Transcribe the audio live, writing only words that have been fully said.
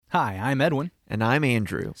Hi, I'm Edwin. And I'm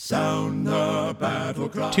Andrew. Sound the battle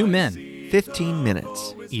cry. 2 men, 15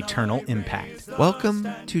 minutes. eternal impact. Welcome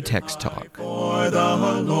to Text Talk. For the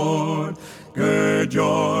Lord, gird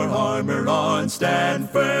your armor on, stand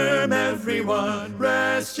firm, everyone.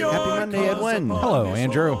 Rest your Happy Monday, cause Edwin. upon Hello, his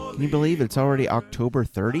Andrew. Can you believe it's already October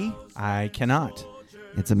 30? I cannot.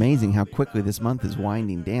 It's amazing how quickly this month is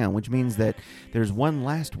winding down, which means that there's one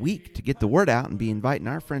last week to get the word out and be inviting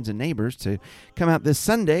our friends and neighbors to come out this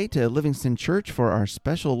Sunday to Livingston Church for our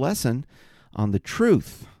special lesson on the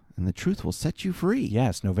truth. And the truth will set you free.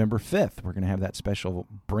 Yes, November 5th, we're going to have that special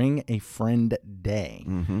Bring a Friend Day.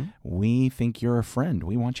 Mm-hmm. We think you're a friend.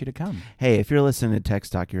 We want you to come. Hey, if you're listening to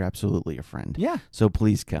Text Talk, you're absolutely a friend. Yeah. So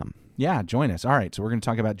please come. Yeah, join us. All right, so we're going to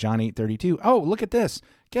talk about John 8:32. Oh, look at this.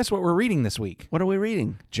 Guess what we're reading this week? What are we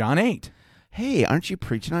reading? John 8. Hey, aren't you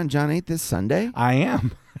preaching on John 8 this Sunday? I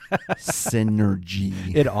am.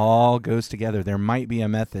 Synergy. It all goes together. There might be a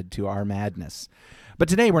method to our madness. But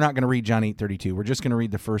today we're not going to read John 8:32. We're just going to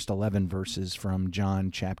read the first 11 verses from John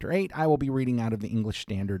chapter 8. I will be reading out of the English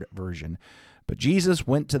Standard Version. But Jesus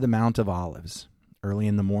went to the Mount of Olives. Early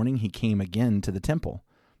in the morning he came again to the temple.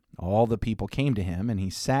 All the people came to him, and he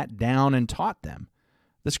sat down and taught them.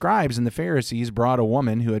 The scribes and the Pharisees brought a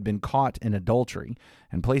woman who had been caught in adultery,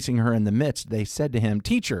 and placing her in the midst, they said to him,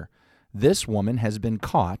 "Teacher, this woman has been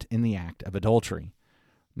caught in the act of adultery.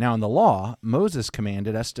 Now in the law, Moses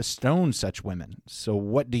commanded us to stone such women. So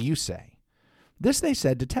what do you say?" This they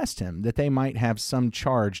said to test him, that they might have some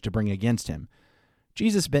charge to bring against him.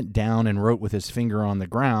 Jesus bent down and wrote with his finger on the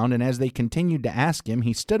ground, and as they continued to ask him,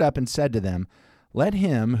 he stood up and said to them, "Let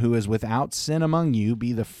him who is without sin among you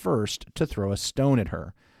be the first to throw a stone at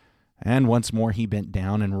her." And once more he bent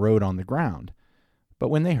down and wrote on the ground. But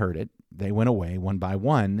when they heard it, they went away one by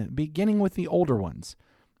one, beginning with the older ones.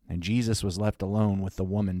 And Jesus was left alone with the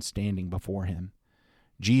woman standing before him.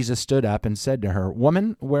 Jesus stood up and said to her,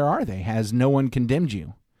 "Woman, where are they? Has no one condemned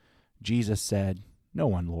you?" Jesus said, "No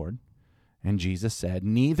one, Lord." And Jesus said,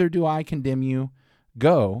 "Neither do I condemn you.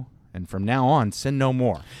 Go, and from now on sin no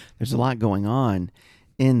more." There's a lot going on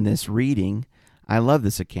in this reading. I love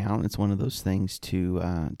this account. It's one of those things to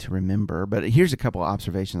remember. But here's a couple of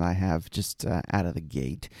observations I have just out of the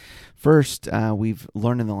gate. First, we've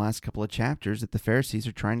learned in the last couple of chapters that the Pharisees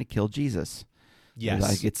are trying to kill Jesus. Yes.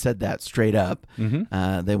 Like it said that straight up.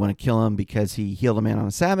 Mm-hmm. They want to kill him because he healed a man on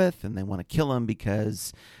a Sabbath, and they want to kill him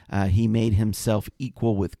because he made himself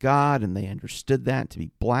equal with God, and they understood that to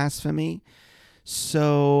be blasphemy.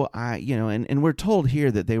 So, and we're told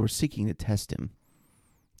here that they were seeking to test him.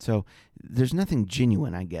 So there's nothing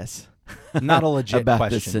genuine, I guess. Not a legit about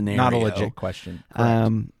question. this scenario. Not a legit question.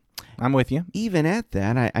 Correct. I'm with you. Even at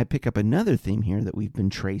that, I pick up another theme here that we've been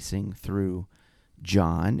tracing through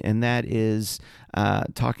John, and that is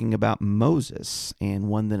talking about Moses, and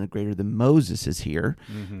one that greater than Moses is here,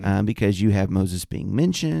 because you have Moses being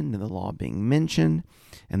mentioned and the law being mentioned,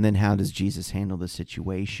 and then how does Jesus handle the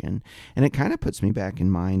situation? And it kind of puts me back in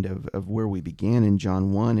mind of where we began in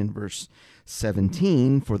John 1 in verse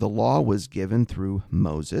 17, "For the law was given through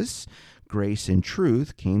Moses, grace and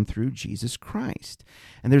truth came through Jesus Christ."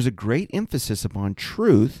 And there's a great emphasis upon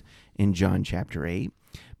truth in John chapter 8,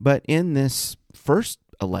 but in this first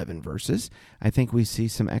 11 verses, I think we see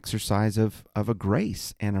some exercise of a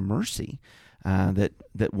grace and a mercy that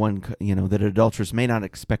one, that an adulteress may not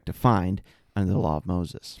expect to find under the law of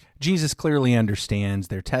Moses. Jesus clearly understands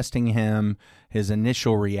they're testing him. His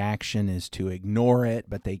initial reaction is to ignore it,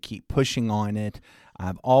 but they keep pushing on it.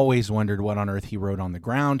 I've always wondered what on earth he wrote on the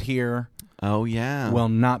ground here. Oh, yeah. Will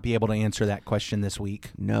not be able to answer that question this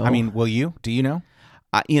week. No. I mean, will you? Do you know?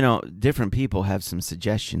 Different people have some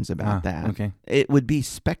suggestions about that. Okay. It would be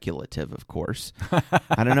speculative, of course.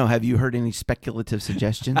 I don't know. Have you heard any speculative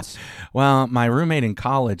suggestions? Well, my roommate in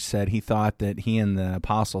college said he thought that he and the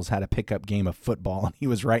apostles had a pickup game of football, and he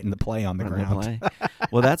was writing the play on the ground.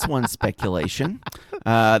 Well, that's one speculation.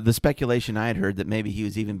 The speculation I had heard that maybe he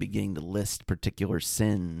was even beginning to list particular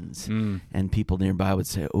sins, and people nearby would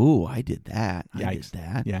say, "Oh, I did that. I did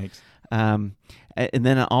that." Yikes. And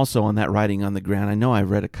then also on that writing on the ground, I know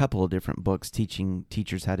I've read a couple of different books teaching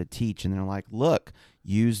teachers how to teach, and they're like, "Look,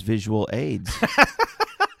 use visual aids."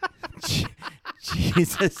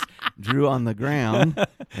 Jesus drew on the ground,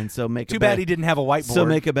 and so Too bad he didn't have a whiteboard. So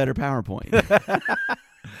make a better PowerPoint.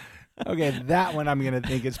 Okay, that one I'm going to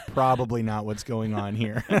think is probably not what's going on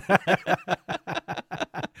here.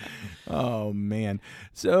 Oh, man.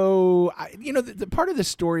 So, the part of the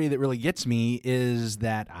story that really gets me is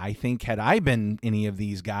that I think had I been any of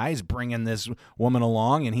these guys bringing this woman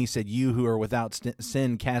along and he said, "You who are without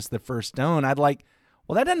sin cast the first stone," I'd like,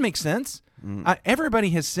 well, that doesn't make sense. Everybody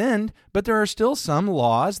has sinned, but there are still some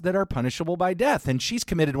laws that are punishable by death, and she's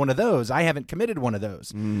committed one of those. I haven't committed one of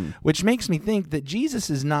those, which makes me think that Jesus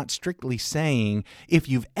is not strictly saying if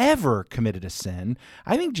you've ever committed a sin.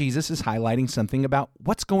 I think Jesus is highlighting something about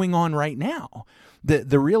what's going on right now.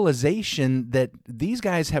 The realization that these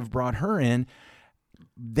guys have brought her in,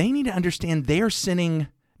 they need to understand they're sinning,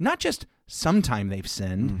 not just sometime they've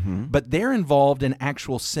sinned, but they're involved in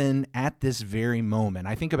actual sin at this very moment.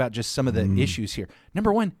 I think about just some of the issues here.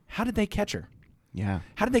 Number one, how did they catch her? Yeah.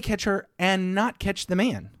 How did they catch her and not catch the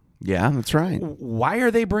man? Yeah, that's right. Why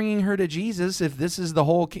are they bringing her to Jesus if this is the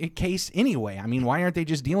whole case anyway? I mean, why aren't they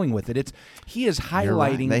just dealing with it? He is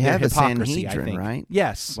highlighting They their have hypocrisy, a I Sanhedrin, think. right?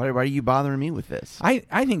 Yes. Why are you bothering me with this?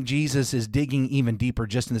 I think Jesus is digging even deeper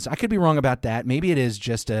just in this. I could be wrong about that. Maybe it is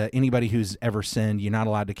just anybody who's ever sinned, you're not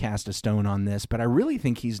allowed to cast a stone on this. But I really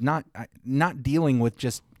think he's not dealing with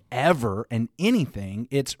just ever and anything.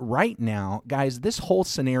 It's right now, guys, this whole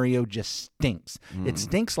scenario just stinks. It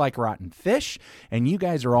stinks like rotten fish, and you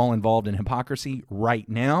guys are all involved in hypocrisy right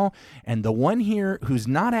now. And the one here who's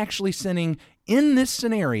not actually sinning in this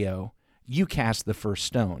scenario, you cast the first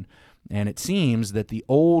stone. And it seems that the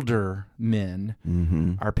older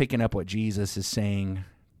men are picking up what Jesus is saying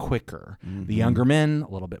quicker. The younger men,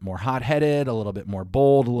 a little bit more hot-headed, a little bit more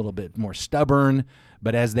bold, a little bit more stubborn.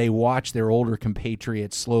 But as they watch their older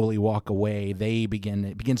compatriots slowly walk away, it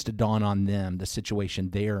begins to dawn on them the situation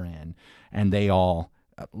they're in, and they all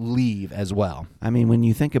leave as well. I mean, when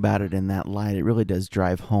you think about it in that light, it really does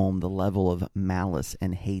drive home the level of malice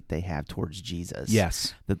and hate they have towards Jesus.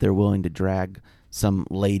 Yes. That they're willing to drag some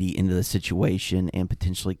lady into the situation and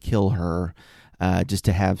potentially kill her just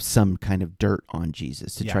to have some kind of dirt on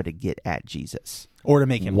Jesus, to try to get at Jesus. Or to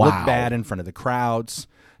make him look bad in front of the crowds,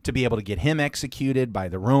 to be able to get him executed by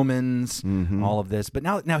the Romans, all of this. But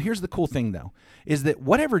now here's the cool thing, though, is that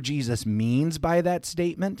whatever Jesus means by that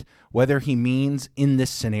statement, whether he means in this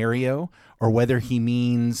scenario or whether he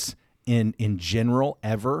means in general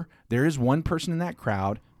ever, there is one person in that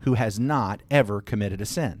crowd who has not ever committed a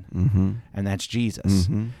sin, and that's Jesus.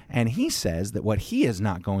 And he says that what he is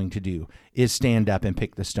not going to do is stand up and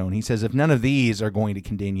pick the stone. He says, if none of these are going to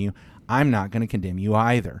condemn you, I'm not going to condemn you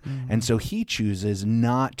either. And so he chooses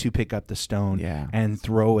not to pick up the stone and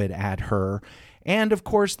throw it at her. And, of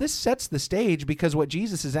course, this sets the stage because what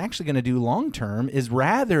Jesus is actually going to do long term is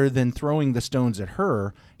rather than throwing the stones at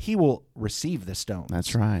her, he will receive the stones.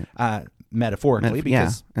 That's right. Metaphorically,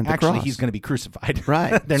 because actually he's going to be crucified.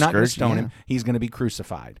 Right. They're not going to stone him. He's going to be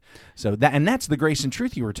crucified. So that's the grace and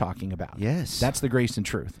truth you were talking about. Yes. That's the grace and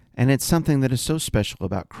truth. And it's something that is so special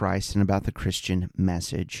about Christ and about the Christian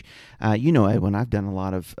message. Edwin, I've done a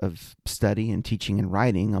lot of study and teaching and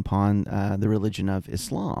writing upon the religion of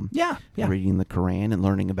Islam. Yeah. Reading the Quran and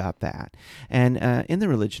learning about that. And in the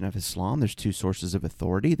religion of Islam, there's two sources of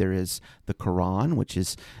authority. There is the Quran, which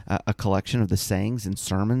is a collection of the sayings and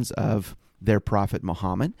sermons of their prophet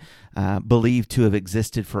Muhammad, believed to have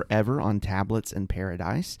existed forever on tablets in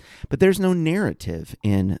paradise. But there's no narrative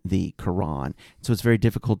in the Quran, so it's very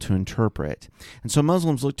difficult to interpret. And so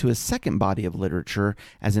Muslims look to a second body of literature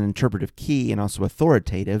as an interpretive key and also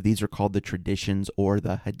authoritative. These are called the traditions or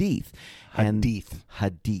the hadith. Hadith.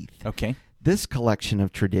 Okay. This collection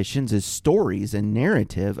of traditions is stories and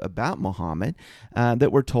narrative about Muhammad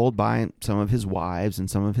that were told by some of his wives and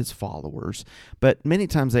some of his followers, but many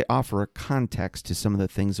times they offer a context to some of the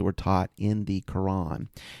things that were taught in the Quran.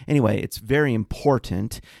 Anyway, it's very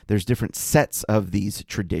important. There's different sets of these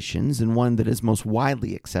traditions, and one that is most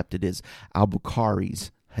widely accepted is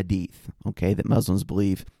al-Bukhari's hadith, that Muslims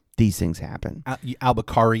believe these things happen.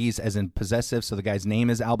 Al-Bukhari's as in possessive, so the guy's name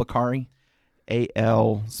is al-Bukhari?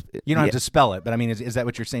 A-L. You don't have to spell it, but I mean, is that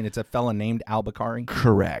what you're saying? It's a fella named al-Bukhari?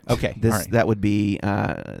 Correct. Okay. All right. That would be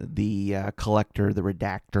the collector, the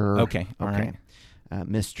redactor. Okay. All right.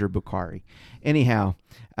 Mr. Bukhari. Anyhow,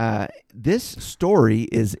 this story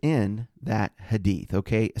is in that hadith,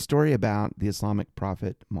 a story about the Islamic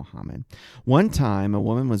prophet Muhammad. One time, a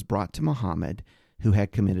woman was brought to Muhammad who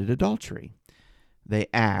had committed adultery. They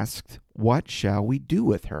asked, "What shall we do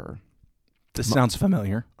with her?" This sounds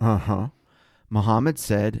familiar. Muhammad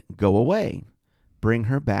said, "Go away. Bring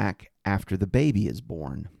her back after the baby is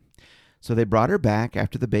born." So they brought her back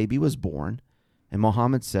after the baby was born, and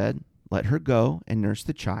Muhammad said, "Let her go and nurse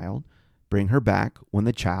the child. Bring her back when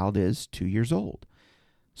the child is 2 years old."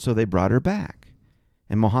 So they brought her back,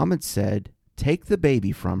 and Muhammad said, "Take the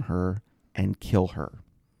baby from her and kill her."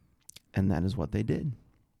 And that is what they did.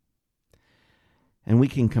 And we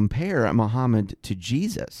can compare Muhammad to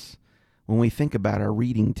Jesus when we think about our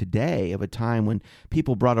reading today of a time when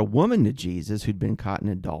people brought a woman to Jesus who'd been caught in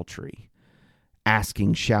adultery.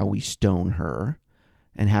 asking, "Shall we stone her?"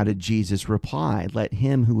 And how did Jesus reply? "Let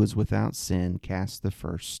him who is without sin cast the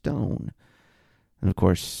first stone." And of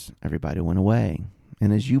course, everybody went away.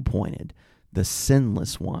 And as you pointed, the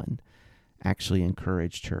sinless one actually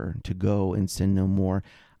encouraged her to go and sin no more.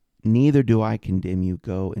 "Neither do I condemn you.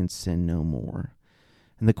 Go and sin no more."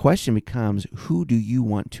 And the question becomes, who do you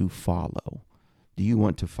want to follow? Do you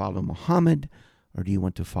want to follow Muhammad, or do you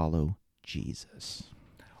want to follow Jesus?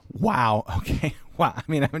 Wow. Okay. Wow. I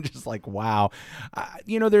mean, I'm just like, wow.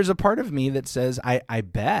 There's a part of me that says, I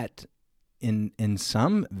bet in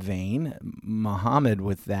some vein, Muhammad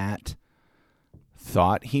with that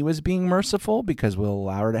thought he was being merciful because we'll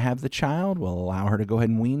allow her to have the child. We'll allow her to go ahead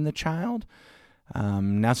and wean the child.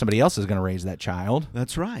 Now somebody else is going to raise that child.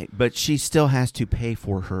 That's right. But she still has to pay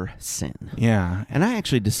for her sin. Yeah. And I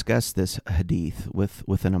actually discussed this hadith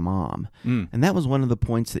with an imam. And that was one of the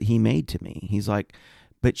points that he made to me. He's like,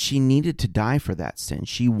 but she needed to die for that sin.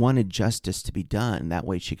 She wanted justice to be done. That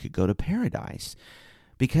way she could go to paradise.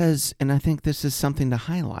 Because, and I think this is something to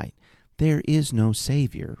highlight, there is no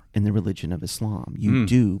savior in the religion of Islam. You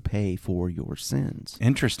do pay for your sins.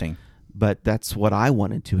 Interesting. But that's what I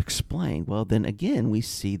wanted to explain. Well, then again, we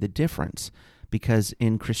see the difference. Because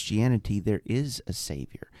in Christianity, there is a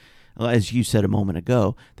savior. As you said a moment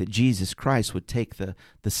ago, that Jesus Christ would take the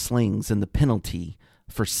slings and the penalty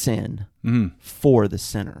for sin for the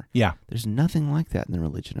sinner. Yeah. There's nothing like that in the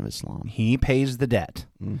religion of Islam. He pays the debt.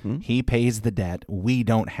 Mm-hmm. He pays the debt. We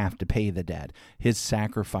don't have to pay the debt. His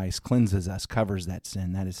sacrifice cleanses us, covers that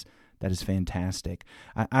sin. That is fantastic.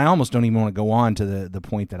 I almost don't even want to go on to the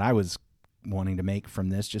point that I was wanting to make from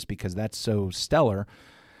this, just because that's so stellar.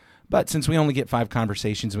 But since we only get 5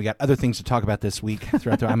 conversations, we got other things to talk about this week. I'm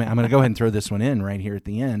going to go ahead and throw this one in right here at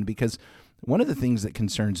the end, because one of the things that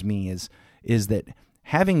concerns me is that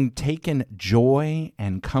having taken joy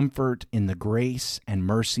and comfort in the grace and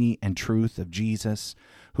mercy and truth of Jesus,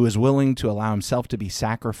 who is willing to allow himself to be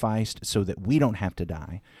sacrificed so that we don't have to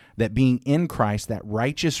die, that being in Christ, that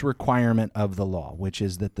righteous requirement of the law, which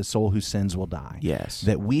is that the soul who sins will die. Yes.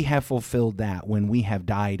 That we have fulfilled that when we have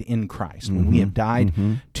died in Christ. When we have died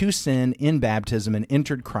to sin in baptism and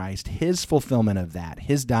entered Christ, his fulfillment of that,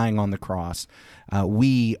 his dying on the cross,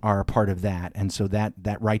 we are a part of that. And so that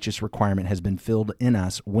righteous requirement has been filled in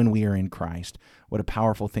us when we are in Christ. What a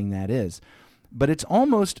powerful thing that is. But it's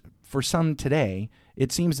almost, for some today,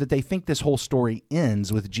 it seems that they think this whole story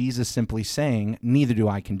ends with Jesus simply saying, "Neither do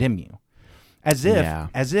I condemn you." As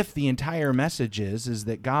if the entire message is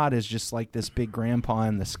that God is just like this big grandpa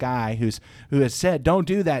in the sky who has said, "Don't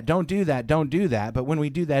do that, don't do that, don't do that." But when we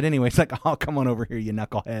do that anyway, it's like, "Oh, come on over here, you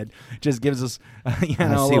knucklehead." Just gives us, I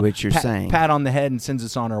see what you're saying. Pat on the head and sends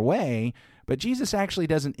us on our way. But Jesus actually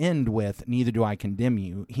doesn't end with, "Neither do I condemn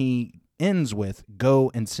you." He ends with,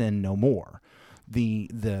 "Go and sin no more."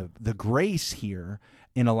 The grace here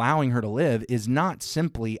in allowing her to live is not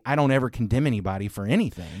simply, "I don't ever condemn anybody for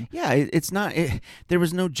anything." Yeah, it's not. There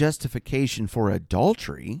was no justification for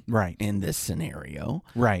adultery, Right. in this scenario.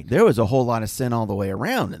 Right. There was a whole lot of sin all the way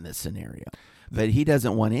around in this scenario. But he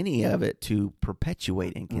doesn't want any of it to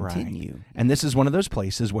perpetuate and continue. Right. And this is one of those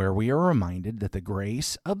places where we are reminded that the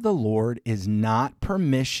grace of the Lord is not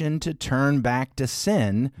permission to turn back to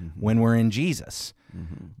sin when we're in Jesus.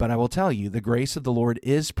 But I will tell you, the grace of the Lord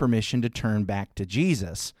is permission to turn back to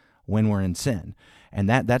Jesus when we're in sin. And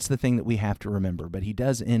that's the thing that we have to remember. But he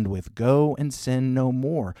does end with, "Go and sin no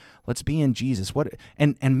more." Let's be in Jesus.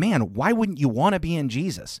 And man, why wouldn't you want to be in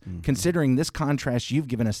Jesus? Considering this contrast you've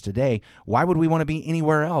given us today, why would we want to be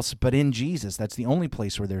anywhere else but in Jesus? That's the only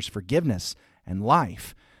place where there's forgiveness and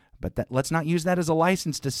life. But let's not use that as a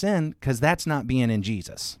license to sin, because that's not being in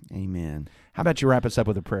Jesus. Amen. How about you wrap us up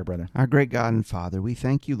with a prayer, brother? Our great God and Father, we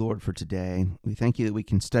thank you, Lord, for today. We thank you that we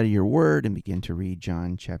can study your word and begin to read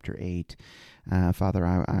John chapter 8. Father,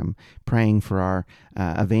 I'm praying for our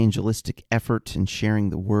evangelistic effort in sharing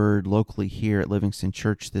the word locally here at Livingston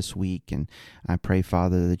Church this week. And I pray,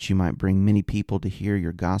 Father, that you might bring many people to hear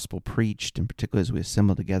your gospel preached, and particularly as we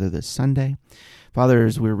assemble together this Sunday. Father,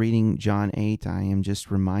 as we're reading John 8, I am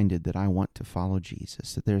just reminded that I want to follow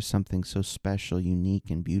Jesus, that there's something so special,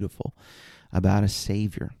 unique, and beautiful about a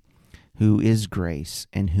Savior who is grace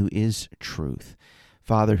and who is truth.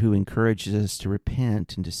 Father, who encourages us to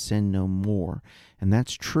repent and to sin no more. And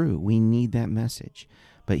that's true. We need that message.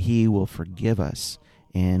 But he will forgive us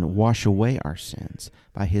and wash away our sins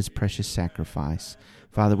by his precious sacrifice.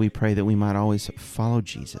 Father, we pray that we might always follow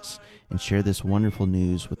Jesus and share this wonderful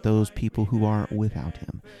news with those people who are without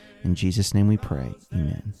him. In Jesus' name we pray.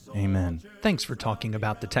 Amen. Amen. Thanks for talking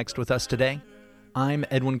about the text with us today. I'm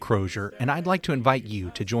Edwin Crozier, and I'd like to invite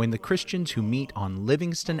you to join the Christians who meet on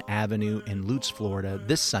Livingston Avenue in Lutz, Florida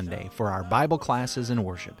this Sunday for our Bible classes and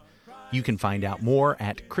worship. You can find out more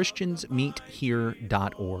at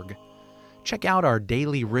christiansmeethere.org. Check out our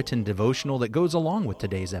daily written devotional that goes along with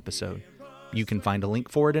today's episode. You can find a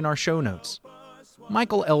link for it in our show notes.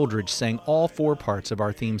 Michael Eldridge sang all 4 parts of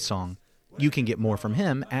our theme song. You can get more from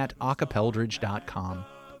him at acapeldridge.com.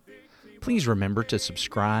 Please remember to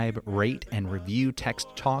subscribe, rate, and review Text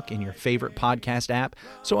Talk in your favorite podcast app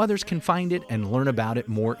so others can find it and learn about it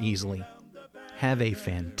more easily. Have a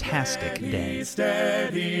fantastic day.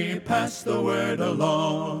 Steady, pass the word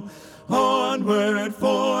along. Onward,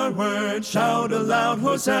 forward, shout aloud,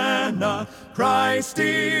 Hosanna. Christ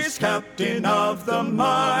is captain of the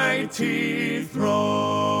mighty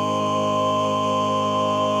throne.